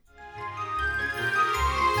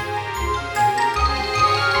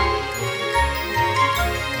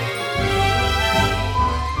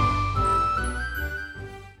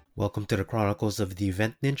to the Chronicles of the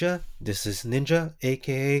Event Ninja. This is Ninja,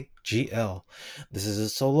 aka GL. This is a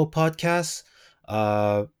solo podcast.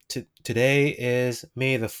 Today is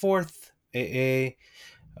May the 4th, aka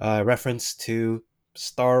reference to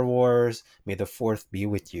Star Wars. May the 4th be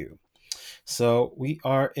with you. So we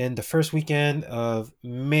are in the first weekend of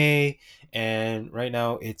May, and right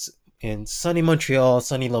now it's in sunny Montreal,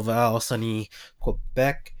 sunny Laval, sunny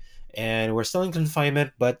Quebec, and we're still in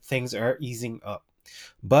confinement, but things are easing up.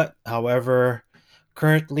 But, however,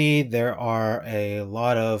 currently there are a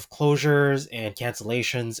lot of closures and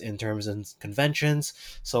cancellations in terms of conventions.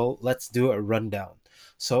 So let's do a rundown.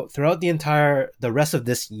 So throughout the rest of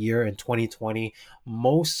this year in 2020,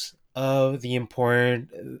 most of the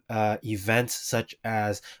important events such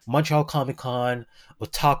as Montreal Comic Con,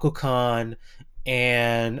 Otaku Con,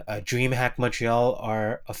 and DreamHack Montreal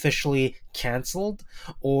are officially canceled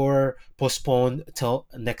or postponed till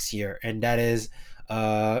next year, and that is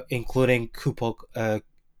including CupoCon,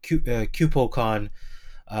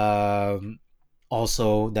 um,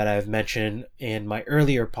 also that I've mentioned in my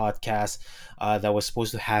earlier podcast, that was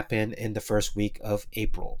supposed to happen in the first week of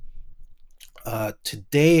April.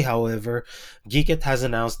 Today, however, Geekit has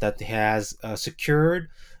announced that it has secured,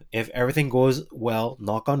 if everything goes well,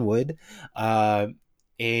 knock on wood,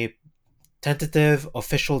 a tentative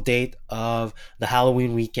official date of the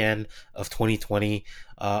Halloween weekend of 2020,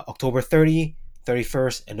 October 30,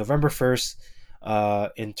 31st, and November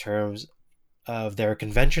 1st, in terms of their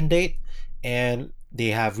convention date. And they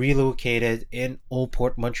have relocated in Old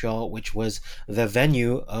Port, Montreal, which was the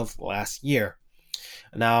venue of last year.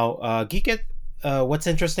 Now, Geekit, what's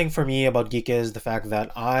interesting for me about Geek is the fact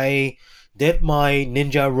that I did my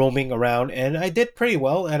ninja roaming around and I did pretty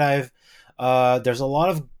well. And there's a lot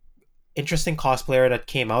of interesting cosplayer that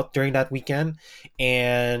came out during that weekend,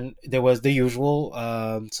 and there was the usual.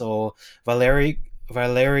 So Valeria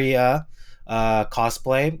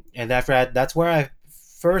cosplay, and after that's where I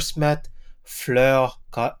first met Fleur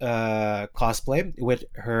cosplay with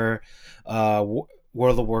her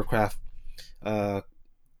World of Warcraft uh,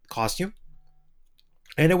 costume,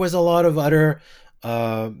 and there was a lot of other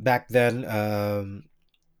back then.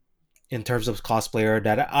 In terms of cosplayer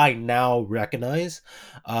that I now recognize.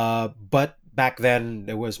 But back then,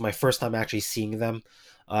 it was my first time actually seeing them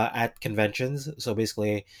at conventions. So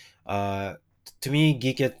basically, uh, to me,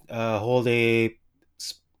 Geekit hold a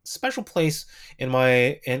special place in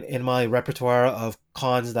my repertoire of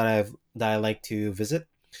cons that I like to visit.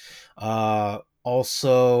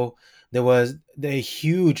 Also, there was the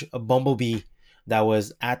huge Bumblebee that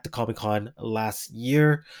was at the Comic Con last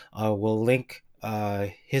year. We'll link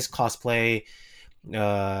his cosplay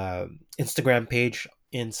Instagram page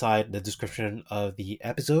inside the description of the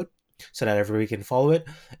episode so that everybody can follow it.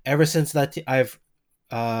 Ever since that, I've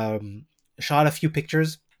shot a few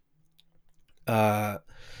pictures uh,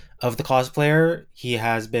 of the cosplayer. He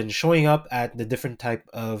has been showing up at the different type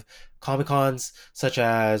of Comic Cons, such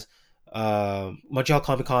as Montreal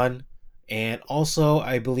Comic Con, and also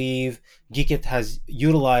I believe Geekit has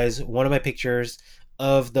utilized one of my pictures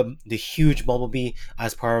of the huge Bumblebee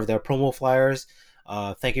as part of their promo flyers.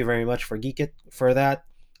 Thank you very much for Geekit for that,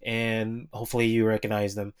 and hopefully you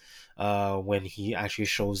recognize them when he actually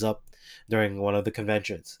shows up during one of the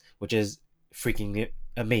conventions, which is freaking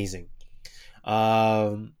amazing.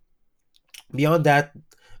 Um, Beyond that,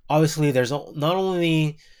 obviously there's not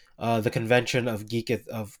only the convention of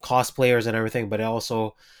of cosplayers and everything, but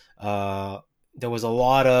also uh, there was a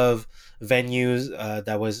lot of venues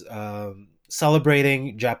that was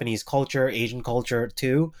celebrating Japanese culture, Asian culture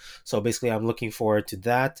too. So basically, I'm looking forward to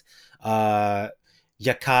that. Uh,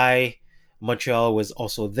 Yakai Montreal was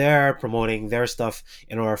also there promoting their stuff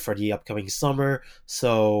in order for the upcoming summer.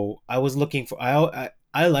 So I was looking for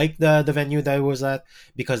I like the venue that I was at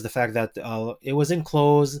because the fact that it was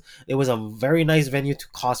enclosed, it was a very nice venue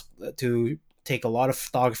to take a lot of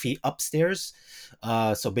photography upstairs.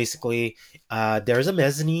 So basically, there's a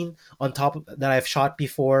mezzanine on top that I've shot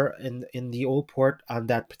before in the old port on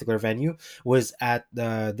that particular venue was at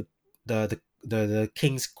the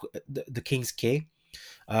King's Quay.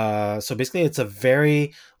 So basically, it's a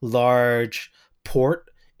very large port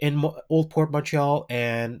in Old Port Montreal,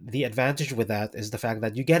 and the advantage with that is the fact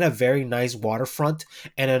that you get a very nice waterfront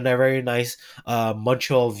and a very nice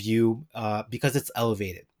Montreal view because it's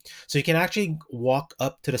elevated. So you can actually walk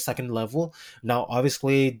up to the second level. Now,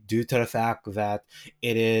 obviously, due to the fact that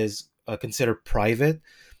it is considered private,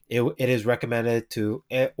 it is recommended to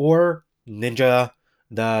or Ninja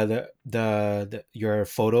the your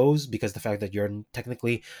photos, because the fact that you're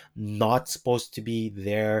technically not supposed to be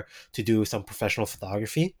there to do some professional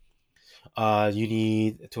photography. You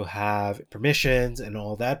need to have permissions and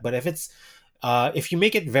all that. But if you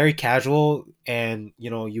make it very casual and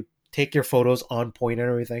you take your photos on point and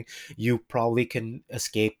everything, you probably can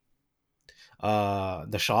escape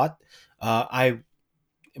the shot. I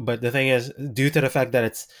But the thing is, due to the fact that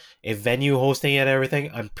it's a venue hosting it and everything,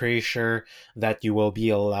 I'm pretty sure that you will be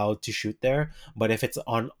allowed to shoot there. But if it's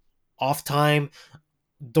on off time,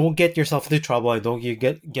 don't get yourself into trouble and don't you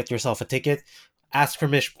get yourself a ticket. Ask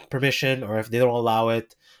permission, or if they don't allow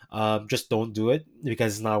it, just don't do it,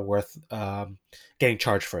 because it's not worth getting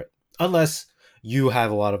charged for it, unless you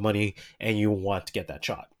have a lot of money and you want to get that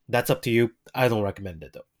shot. That's up to you. I don't recommend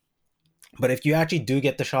it though. But if you actually do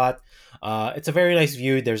get the shot, it's a very nice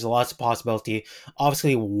view. There's lots of possibility.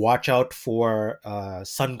 Obviously, watch out for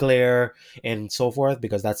sun glare and so forth,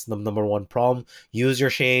 because that's the number one problem. Use your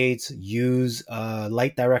shades, use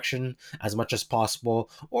light direction as much as possible,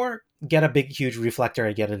 or get a big, huge reflector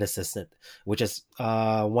and get an assistant, which is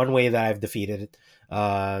one way that I've defeated it.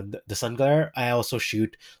 The sun glare. I also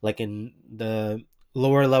shoot like in the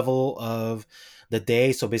lower level of the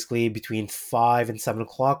day, so basically between 5 and 7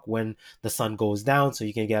 o'clock when the sun goes down, so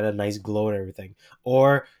you can get a nice glow and everything.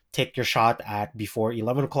 Or take your shot at before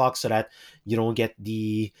 11 o'clock, so that you don't get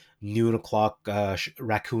the noon o'clock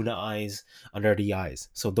raccoon eyes under the eyes.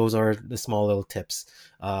 So those are the small little tips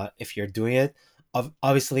if you're doing it.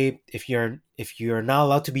 Obviously, if you're not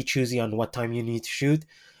allowed to be choosy on what time you need to shoot,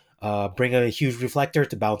 bring a huge reflector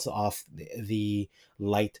to bounce off the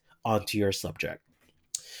light onto your subject.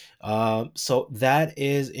 So that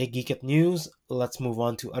is a Geek It news. Let's move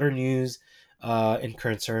on to other news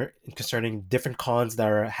concerning different cons that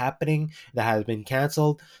are happening that have been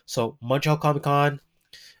canceled. So Montreal Comic Con,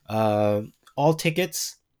 uh, all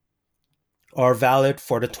tickets are valid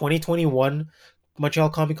for the 2021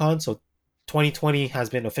 Montreal Comic Con. So 2020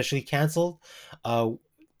 has been officially canceled,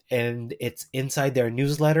 and it's inside their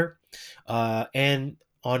newsletter, and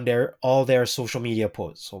on all their social media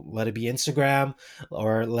posts. So let it be Instagram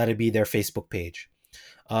or let it be their Facebook page.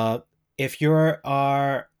 Uh, if you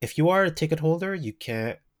are a ticket holder, you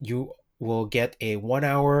will get a 1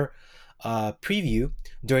 hour preview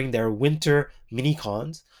during their winter mini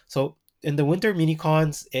cons. So in the winter mini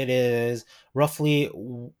cons, it is roughly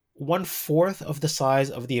one fourth of the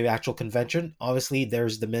size of the actual convention. Obviously,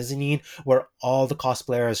 there's the mezzanine where all the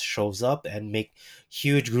cosplayers shows up and make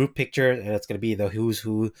huge group pictures, and it's gonna be the who's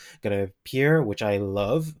who gonna appear, which I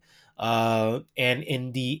love. And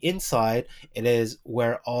in the inside, it is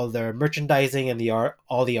where all the merchandising and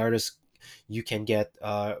all the artists, you can get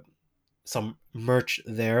some merch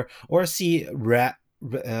there, or see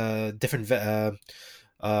different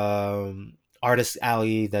artist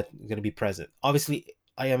alley that's going to be present. Obviously,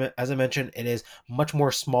 as I mentioned, it is much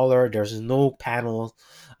more smaller. There's no panel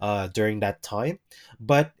during that time.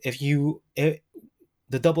 But the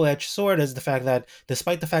double-edged sword is the fact that,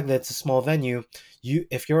 despite the fact that it's a small venue,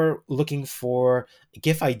 if you're looking for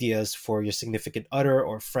gift ideas for your significant other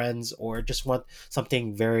or friends, or just want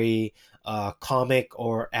something very comic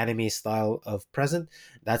or anime style of present,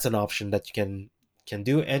 that's an option that you can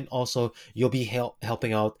do. And also, you'll be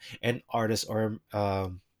helping out an artist, or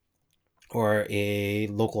a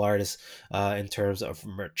local artist, in terms of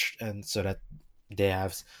merch, and so that they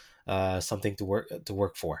have something to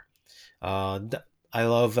work for. I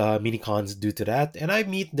love mini cons due to that, and I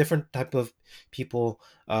meet different type of people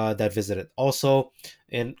that visit it. Also,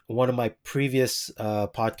 in one of my previous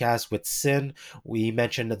podcasts with Sin, we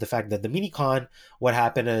mentioned that the fact that the mini con, what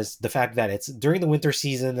happened is the fact that it's during the winter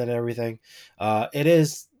season and everything. It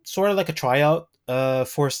is sort of like a tryout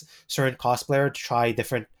for certain cosplayer to try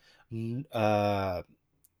different uh,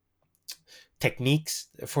 techniques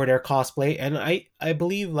for their cosplay. And I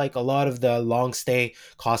believe, like, a lot of the long stay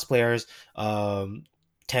cosplayers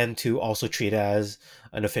tend to also treat it as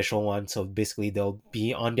an official one. So basically, they'll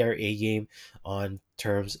be on their A game on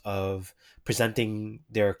terms of presenting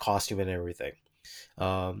their costume and everything.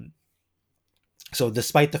 um, so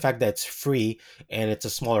despite the fact that it's free and it's a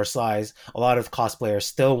smaller size, a lot of cosplayers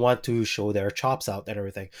still want to show their chops out and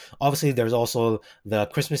everything. Obviously, there's also the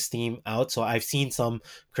Christmas theme out. So I've seen some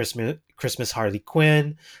Christmas Harley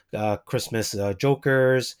Quinn, Christmas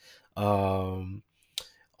Jokers. Um,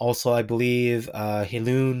 Also, I believe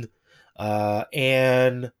Hiloon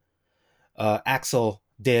and Axel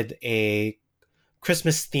did a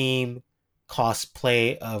Christmas theme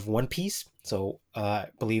cosplay of One Piece. So I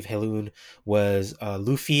believe Heloon was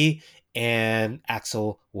Luffy and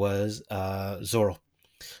Axel was Zoro.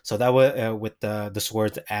 So that was with the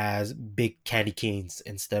swords as big candy canes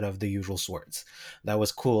instead of the usual swords. That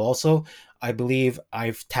was cool. Also, I believe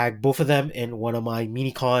I've tagged both of them in one of my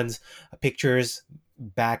mini cons pictures,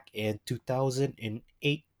 back in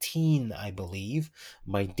 2018, I believe.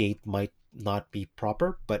 My date might not be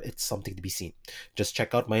proper, but it's something to be seen. Just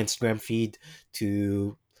check out my Instagram feed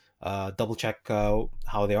to double check how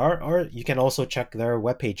they are, or you can also check their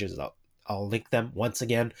web pages out. I'll link them once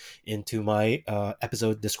again into my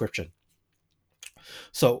episode description.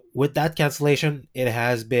 So with that cancellation, it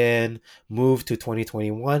has been moved to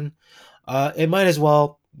 2021. It might as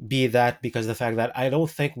well be that, because the fact that I don't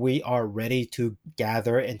think we are ready to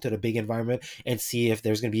gather into the big environment and see if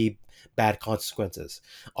there's going to be bad consequences.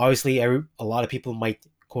 Obviously, a lot of people might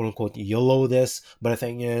quote unquote YOLO this, but the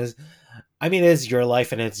thing is, I mean, it's your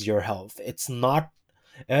life and it's your health. It's not.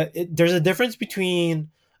 There's a difference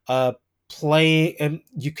between uh play and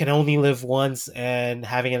you can only live once and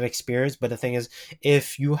having an experience. But the thing is,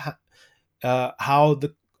 if you how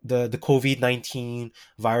the COVID-19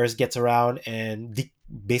 virus gets around and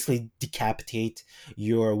basically decapitate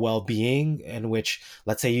your well-being, in which,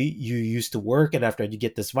 let's say, you used to work and after you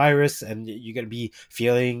get this virus and you're going to be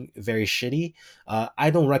feeling very shitty. I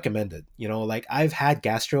don't recommend it. Like, I've had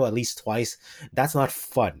gastro at least twice. That's not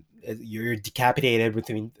fun. You're decapitated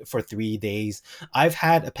for 3 days. I've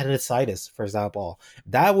had appendicitis, for example.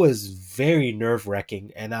 That was very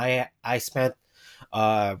nerve-wracking, and I spent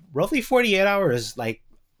roughly 48 hours like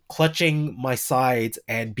clutching my sides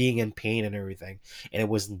and being in pain and everything, and it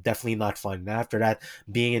was definitely not fun. And after that,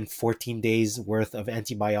 being in 14 days worth of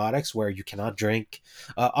antibiotics where you cannot drink.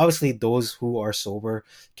 Obviously those who are sober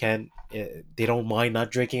can, they don't mind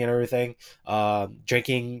not drinking and everything.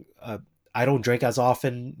 Drinking, I don't drink as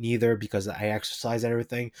often neither, because I exercise and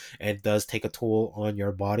everything, and it does take a toll on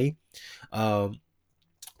your body. um,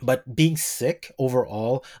 but being sick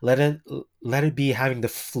overall, let it be having the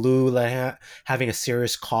flu, having a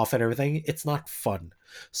serious cough and everything, it's not fun.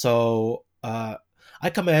 So I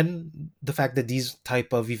commend the fact that these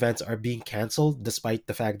type of events are being canceled, despite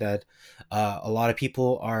the fact that a lot of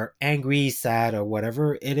people are angry, sad, or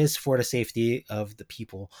whatever. It is for the safety of the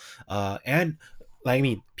people, and like, I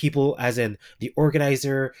mean, people as in the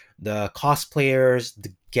organizer, the cosplayers,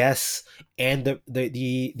 the guests, and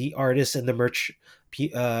the artists and the merch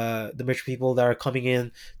people that are coming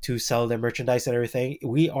in to sell their merchandise and everything.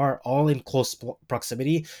 We are all in close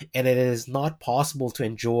proximity, and it is not possible to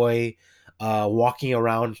enjoy walking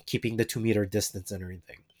around keeping the 2 meter distance and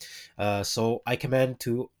everything. So I commend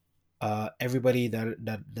to everybody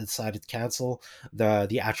that decided to cancel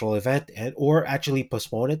the actual event, and or actually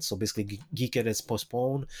postpone it. So basically, Geekit is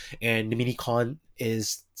postponed, and the minicon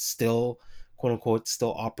is still, quote unquote,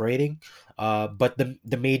 still operating. But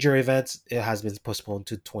the major events, it has been postponed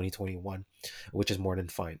to 2021, which is more than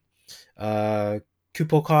fine. uh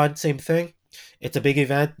KupoCon, same thing. It's a big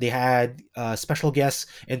event. They had special guests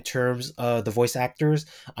in terms of the voice actors.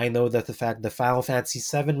 I know that the fact the Final Fantasy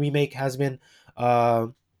VII remake has been uh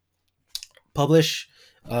published,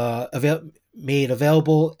 made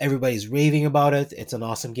available. Everybody's raving about it. It's an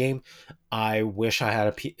awesome game. I wish I had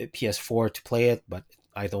a PS4 to play it, but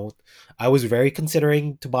I don't. I was very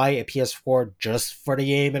considering to buy a PS4 just for the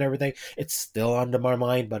game and everything. It's still under my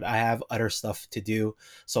mind, but I have other stuff to do,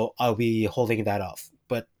 so I'll be holding that off.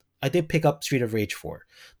 But I did pick up Street of Rage 4.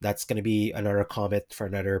 That's going to be another comment for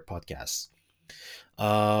another podcast.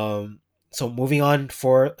 So moving on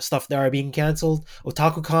for stuff that are being canceled,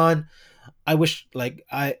 OtakuCon. I wish, like,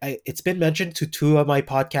 I it's been mentioned to two of my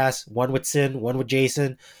podcasts, one with Sin, one with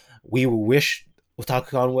Jason. We wish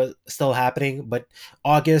OtakuCon was still happening, but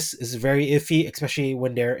August is very iffy, especially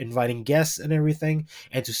when they're inviting guests and everything,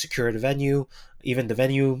 and to secure the venue. Even the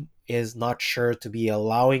venue is not sure to be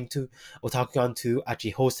allowing to OtakuCon to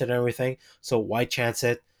actually host it and everything. So why chance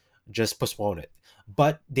it? Just postpone it.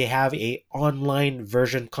 But they have a online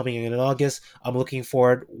version coming in August. I'm looking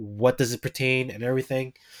forward. What does it pertain and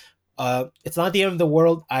everything? It's not the end of the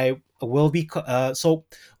world. I will be so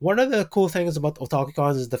one of the cool things about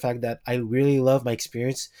OtakuCon is the fact that I really love my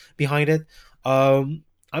experience behind it. I'm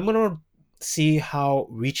gonna see how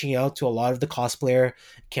reaching out to a lot of the cosplayer,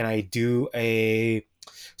 can I do a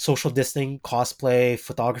social distancing cosplay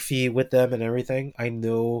photography with them and everything. I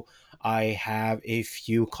know I have a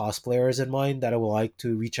few cosplayers in mind that I would like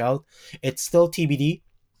to reach out. It's still TBD.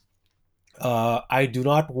 I do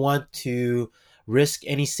not want to risk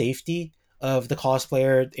any safety of the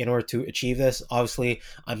cosplayer in order to achieve this. Obviously,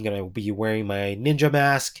 I'm gonna be wearing my ninja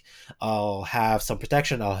mask. I'll have some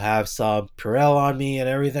protection. I'll have some Purell on me and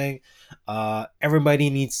everything. Everybody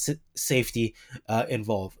needs safety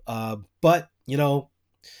involved. But the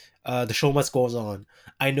show must goes on.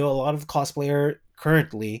 I know a lot of cosplayer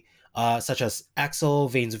currently, such as Axel,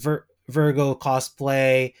 Vane's Virgo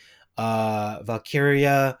cosplay,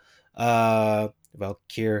 Valkyria,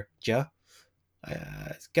 Valkyria,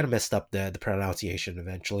 it's gonna messed up the pronunciation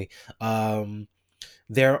eventually.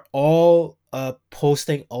 They're all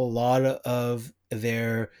posting a lot of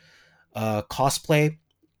their cosplay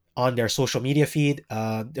on their social media feed.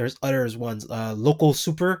 There's others ones. Local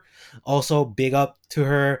Super, also big up to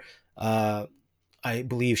her. Uh, I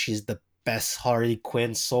believe she's the best Harley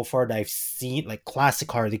Quinn so far that I've seen, like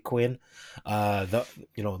classic Harley Quinn. The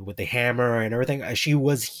with the hammer and everything. She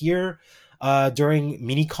was here during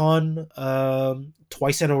MiniCon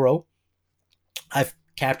twice in a row. I've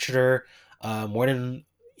captured her more than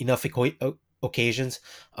enough occasions.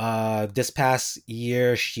 This past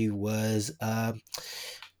year, she was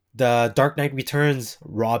the Dark Knight Returns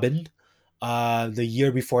Robin. The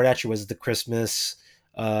year before that, she was the Christmas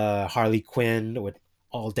Harley Quinn with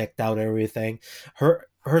all decked out and everything.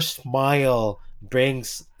 Her smile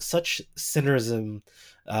brings such cynicism,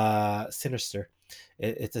 sinister.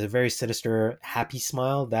 It's a very sinister, happy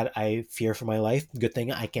smile that I fear for my life. Good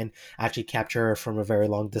thing I can actually capture her from a very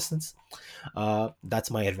long distance.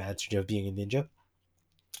 That's my advantage of being a ninja.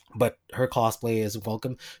 But her cosplay is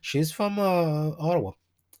welcome. She's from Ottawa,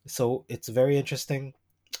 so it's very interesting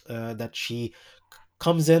that she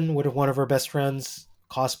comes in with one of her best friends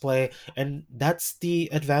cosplay, and that's the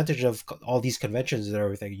advantage of all these conventions and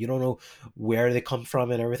everything. You don't know where they come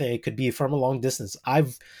from and everything. It could be from a long distance.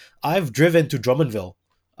 I've driven to Drummondville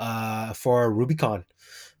for Rubicon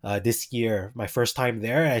this year. My first time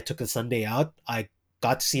there. I took a Sunday out. I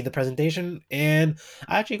got to see the presentation, and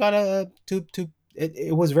I actually got a to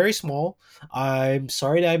it was very small. I'm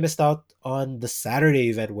sorry that I missed out on the Saturday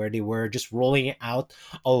event where they were just rolling out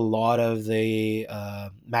a lot of the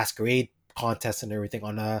masquerade contests and everything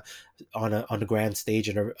on the grand stage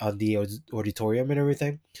and on the auditorium and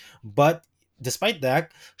everything. But despite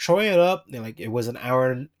that, showing it up, like it was an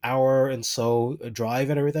hour and so drive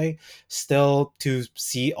and everything, still to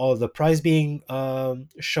see all the prize being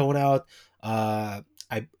shown out.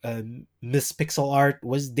 I Miss Pixel Art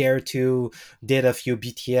was there too, did a few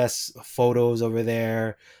BTS photos over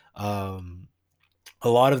there. um a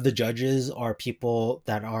lot of the judges are people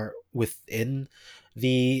that are within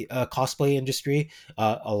the cosplay industry.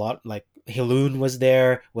 A lot like Hiloon was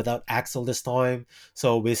there without Axel this time.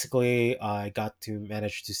 So basically, I got to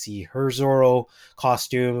manage to see her Zoro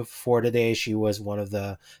costume for the day. She was one of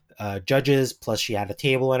the judges. Plus, she had a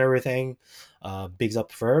table and everything. Bigs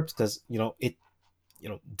up for her because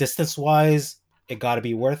distance wise, it got to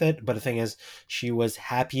be worth it. But the thing is, she was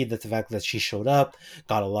happy that the fact that she showed up,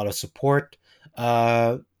 got a lot of support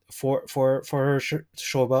uh for her to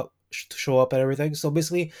show up and everything. So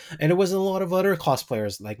basically, and it was a lot of other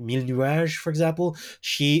cosplayers like Mille Nuage, for example.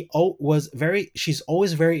 She's always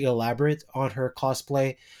very elaborate on her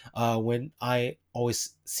cosplay. When I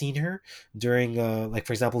always seen her during like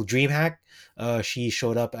for example DreamHack, she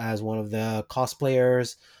showed up as one of the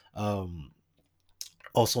cosplayers. um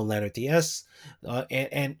Also Leonard TS,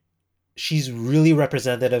 and she's really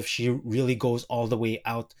representative. She really goes all the way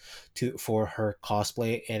out to for her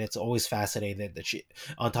cosplay, and it's always fascinating that she,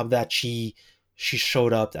 on top of that, she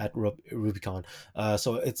showed up at Rubicon.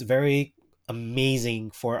 So it's very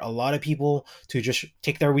amazing for a lot of people to just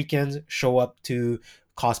take their weekends, show up to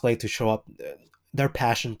cosplay, to show up their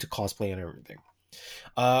passion to cosplay and everything.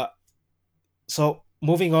 Uh, so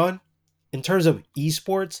moving on, in terms of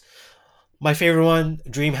esports, my favorite one,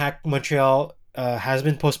 DreamHack Montreal, has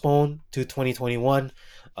been postponed to 2021.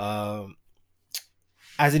 Um,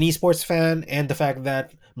 as an esports fan, and the fact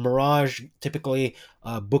that Mirage typically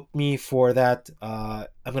booked me for that,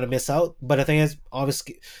 I'm gonna miss out. But the thing is,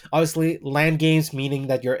 obviously, LAN games, meaning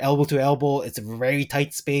that you're elbow to elbow. It's a very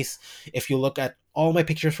tight space. If you look at all my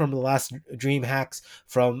pictures from the last Dream Hacks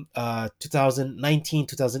from 2019,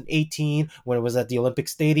 2018, when it was at the Olympic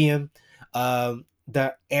Stadium,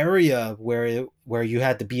 the area where you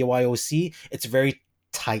had the BYOC, it's very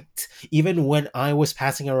tight. Even when I was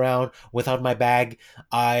passing around without my bag,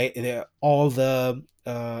 all the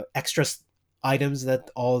extra items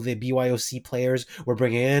that all the BYOC players were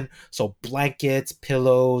bringing in. So blankets,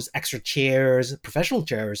 pillows, extra chairs, professional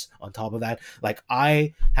chairs on top of that. Like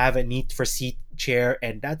I have a Need for Seat chair,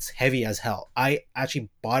 and that's heavy as hell. I actually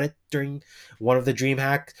bought it during one of the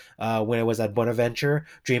DreamHack when it was at Bonaventure,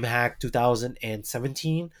 DreamHack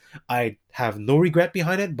 2017. I have no regret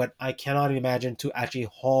behind it, but I cannot imagine to actually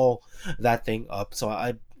haul that thing up. So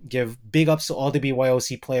I give big ups to all the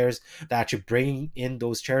BYOC players that actually bring in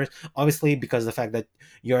those chairs. Obviously, because of the fact that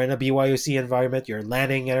you're in a BYOC environment, you're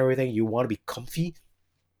landing and everything, you want to be comfy.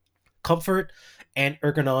 Comfort and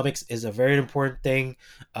ergonomics is a very important thing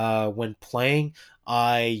when playing.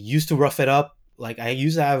 I used to rough it up like I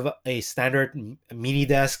used to have a standard mini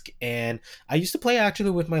desk, and I used to play actually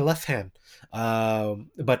with my left hand.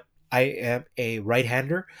 But I am a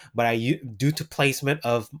right-hander, but due to placement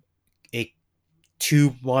of a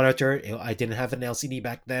tube monitor, I didn't have an LCD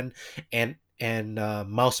back then, and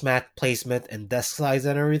mouse mat placement and desk size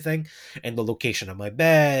and everything, and the location of my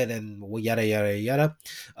bed and yada yada yada.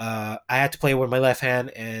 I had to play with my left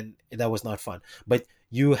hand, and that was not fun. But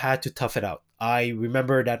you had to tough it out. I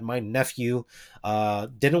remember that my nephew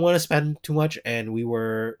didn't want to spend too much, and we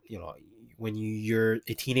were, when you're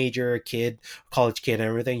a teenager, kid, college kid, and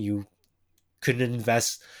everything, you couldn't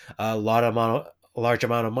invest a large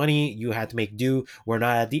amount of money. You had to make do. We're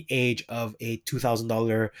not at the age of a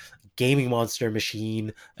 $2,000 gaming monster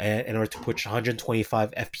machine in order to push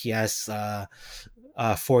 125 FPS,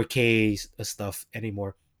 4K stuff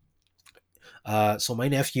anymore. So my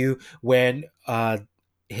nephew, when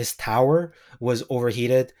his tower was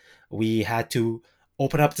overheated, we had to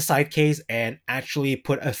open up the side case and actually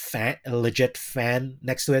put a legit fan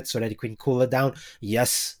next to it so that it can cool it down.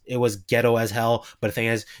 Yes, it was ghetto as hell, but the thing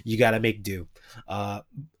is, you gotta make do.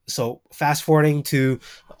 So fast forwarding to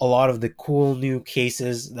a lot of the cool new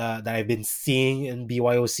cases that I've been seeing in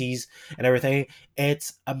BYOCs and everything,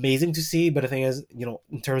 it's amazing to see. But the thing is,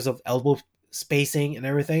 in terms of elbow spacing and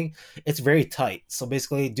everything, it's very tight. So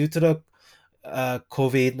basically, due to the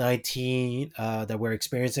COVID-19 that we're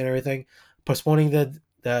experiencing and everything, postponing the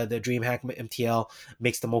DreamHack MTL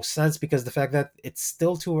makes the most sense, because the fact that it's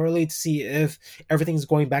still too early to see if everything's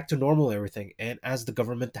going back to normal and everything. And as the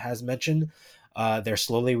government has mentioned, they're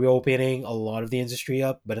slowly reopening a lot of the industry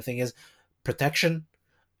up. But the thing is, protection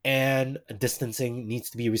and distancing needs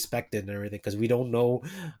to be respected and everything, because we don't know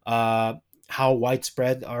how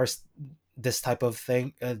widespread this type of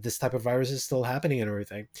thing, this type of virus is still happening and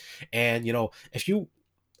everything. And if you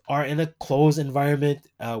are in a closed environment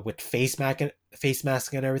with face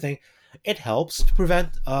mask and everything, it helps to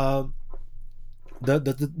prevent the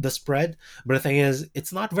spread. But the thing is,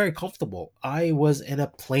 it's not very comfortable. I was in a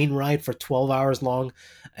plane ride for 12 hours long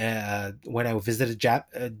when I visited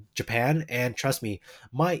Japan, and trust me,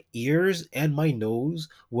 my ears and my nose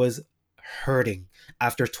was hurting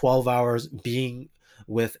after 12 hours being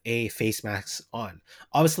with a face mask on.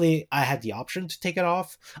 Obviously, I had the option to take it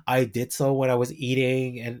off. I did so when I was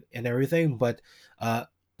eating and everything, but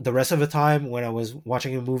the rest of the time when I was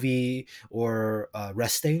watching a movie or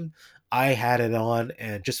resting, I had it on,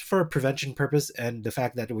 and just for prevention purpose, and the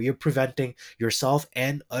fact that you're preventing yourself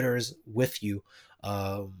and others with you,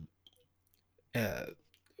 um, uh,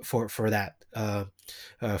 for that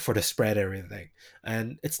for the spread and everything.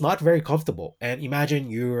 And it's not very comfortable. And imagine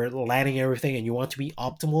you're landing everything and you want to be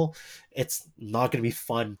optimal. It's not going to be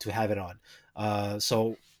fun to have it on.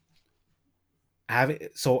 So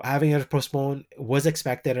having it postponed was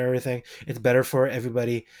expected and everything. It's better for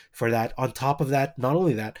everybody for that. On top of that, not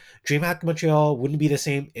only that, DreamHack Montreal wouldn't be the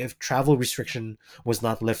same if travel restriction was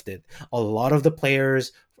not lifted. A lot of the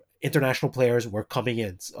players, international players, were coming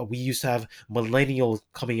in. So we used to have millennials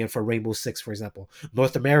coming in for Rainbow Six, for example.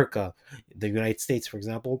 North America, the United States, for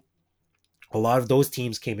example, a lot of those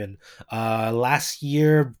teams came in. Last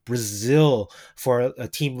year, Brazil for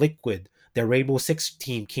Team Liquid, their Rainbow Six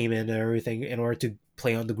team came in and everything in order to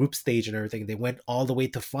play on the group stage and everything. They went all the way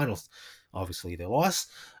to finals. Obviously, they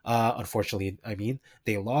lost. Unfortunately, I mean,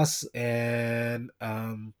 they lost, and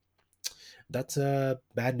that's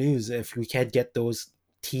bad news if we can't get those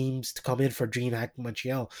teams to come in for DreamHack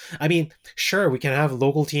Montreal. I mean, sure, we can have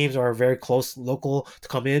local teams or very close local to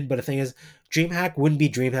come in, but the thing is, DreamHack wouldn't be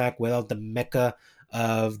DreamHack without the mecca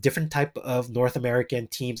of different type of North American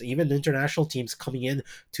teams, even international teams coming in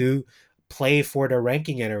to play for their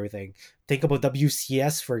ranking and everything. Think about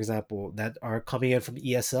WCS, for example, that are coming in from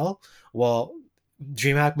ESL. Well,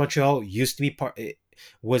 DreamHack Montreal used to be part, it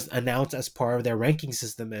was announced as part of their ranking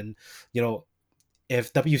system, and you know,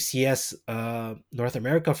 if WCS North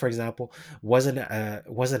America, for example, wasn't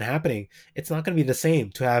happening, it's not going to be the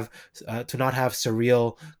same to have to not have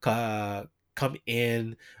Surreal come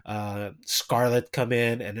in, Scarlet come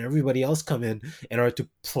in, and everybody else come in order to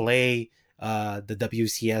play the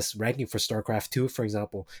WCS ranking for StarCraft 2, for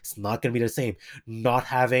example. It's not going to be the same. Not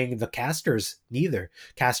having the casters, neither.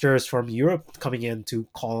 Casters from Europe coming in to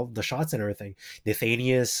call the shots and everything.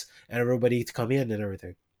 Nathanius and everybody to come in and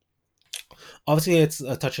everything. Obviously, it's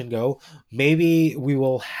a touch and go. Maybe we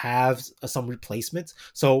will have some replacements.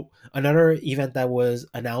 So another event that was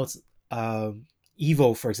announced,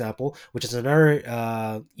 Evo, for example, which is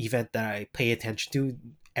another event that I pay attention to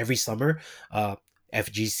every summer,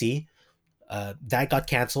 FGC, that got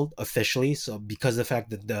canceled officially. So because of the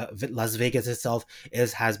fact that the Las Vegas itself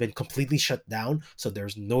has been completely shut down, so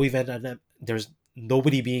there's no event there's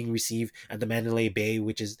nobody being received at the Mandalay Bay,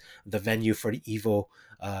 which is the venue for the Evo.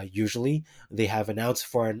 Usually, they have announced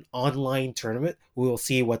for an online tournament. We will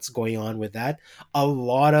see what's going on with that. A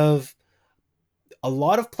lot of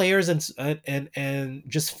players and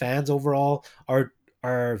just fans overall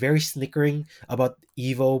are very snickering about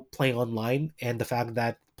Evo playing online, and the fact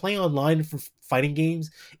that playing online for fighting games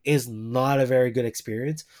is not a very good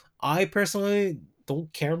experience. I personally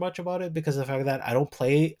don't care much about it because of the fact that I don't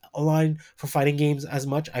play online for fighting games as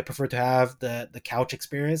much. I prefer to have the couch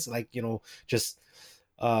experience, like, just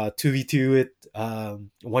 2v2 it,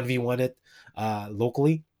 1v1 it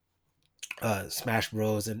locally, Smash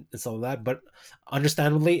Bros and some of that. But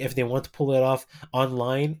understandably, if they want to pull it off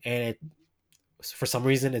online and it, for some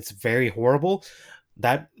reason, it's very horrible,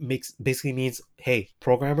 that makes basically means, hey,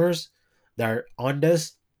 programmers that are on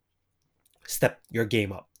this, step your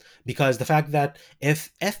game up. Because the fact that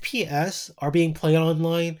if FPS are being played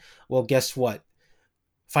online, well, guess what?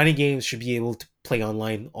 Fighting games should be able to play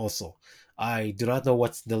online also. I do not know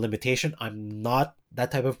what's the limitation. I'm not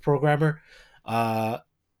that type of programmer. Uh,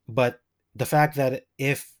 but the fact that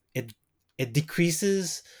if it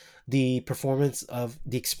decreases the performance of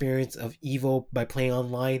the experience of Evo by playing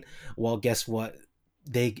online, well, guess what?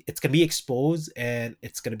 It's gonna be exposed, and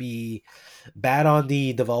it's gonna be bad on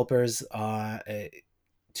the developers,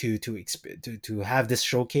 to have this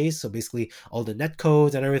showcase. So basically, all the net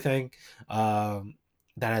codes and everything,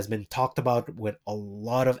 that has been talked about with a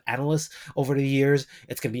lot of analysts over the years,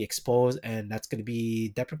 it's going to be exposed, and that's going to be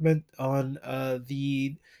detriment on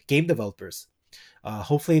the game developers.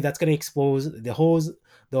 Hopefully, that's going to expose the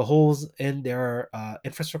holes in their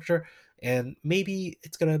infrastructure, and maybe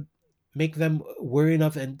it's going to make them worry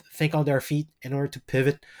enough and think on their feet in order to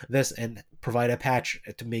pivot this and provide a patch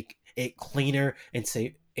to make it cleaner and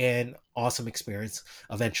safe and awesome experience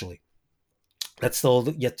eventually. That's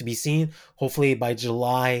still yet to be seen. Hopefully by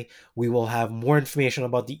July, we will have more information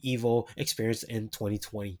about the Evo experience in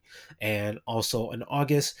 2020. And also in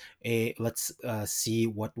August, let's see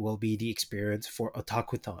what will be the experience for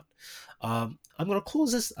Otakuthon. I'm going to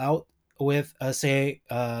close this out with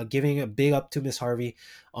giving a big up to Miss Harvey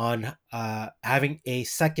on having a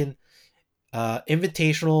second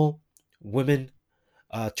invitational women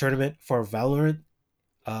tournament for Valorant.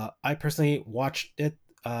 I personally watched it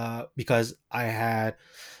because I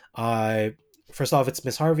first off, it's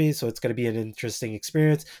Miss Harvey, so it's going to be an interesting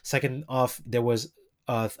experience. Second off, there was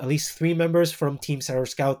at least three members from Team Sarah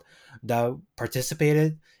Scout that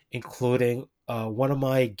participated, including one of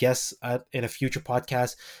my guests in a future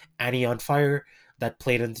podcast, Annie on Fire, that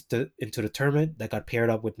played into the tournament, that got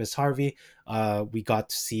paired up with Miss Harvey. We got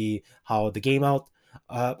to see how the game out.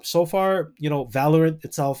 So far, Valorant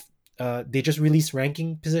itself, they just released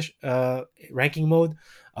ranking mode.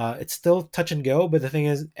 It's still touch and go, but the thing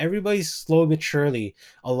is, everybody's slowly but surely.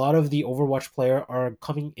 A lot of the Overwatch player are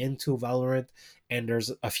coming into Valorant, and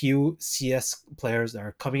there's a few CS players that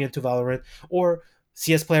are coming into Valorant, or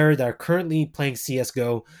CS players that are currently playing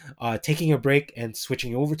CS:GO, taking a break and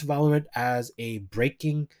switching over to Valorant as a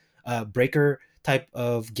breaker type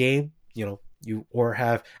of game. You or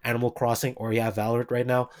have Animal Crossing, or you have Valorant right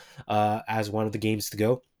now as one of the games to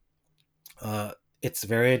go. It's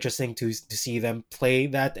very interesting to see them play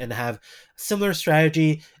that and have similar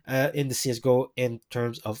strategy in the CSGO in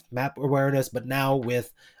terms of map awareness, but now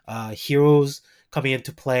with heroes coming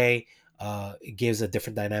into play, it gives a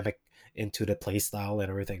different dynamic into the play style and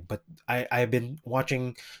everything. But I've been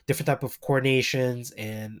watching different type of coordinations,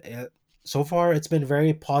 and so far it's been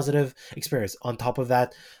very positive experience. On top of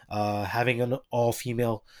that, having an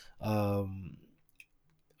all-female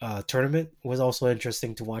tournament was also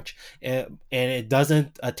interesting to watch, and it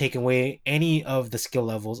doesn't take away any of the skill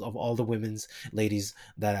levels of all the women's ladies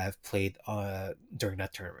that I've played during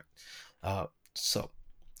that tournament. So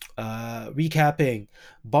recapping,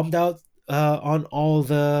 bummed out on all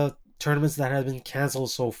the tournaments that have been canceled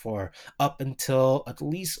so far up until at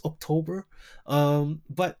least October,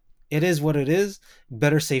 but it is what it is.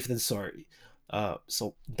 Better safe than sorry.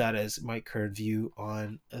 So that is my current view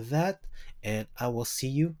on that, and I will see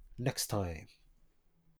you next time.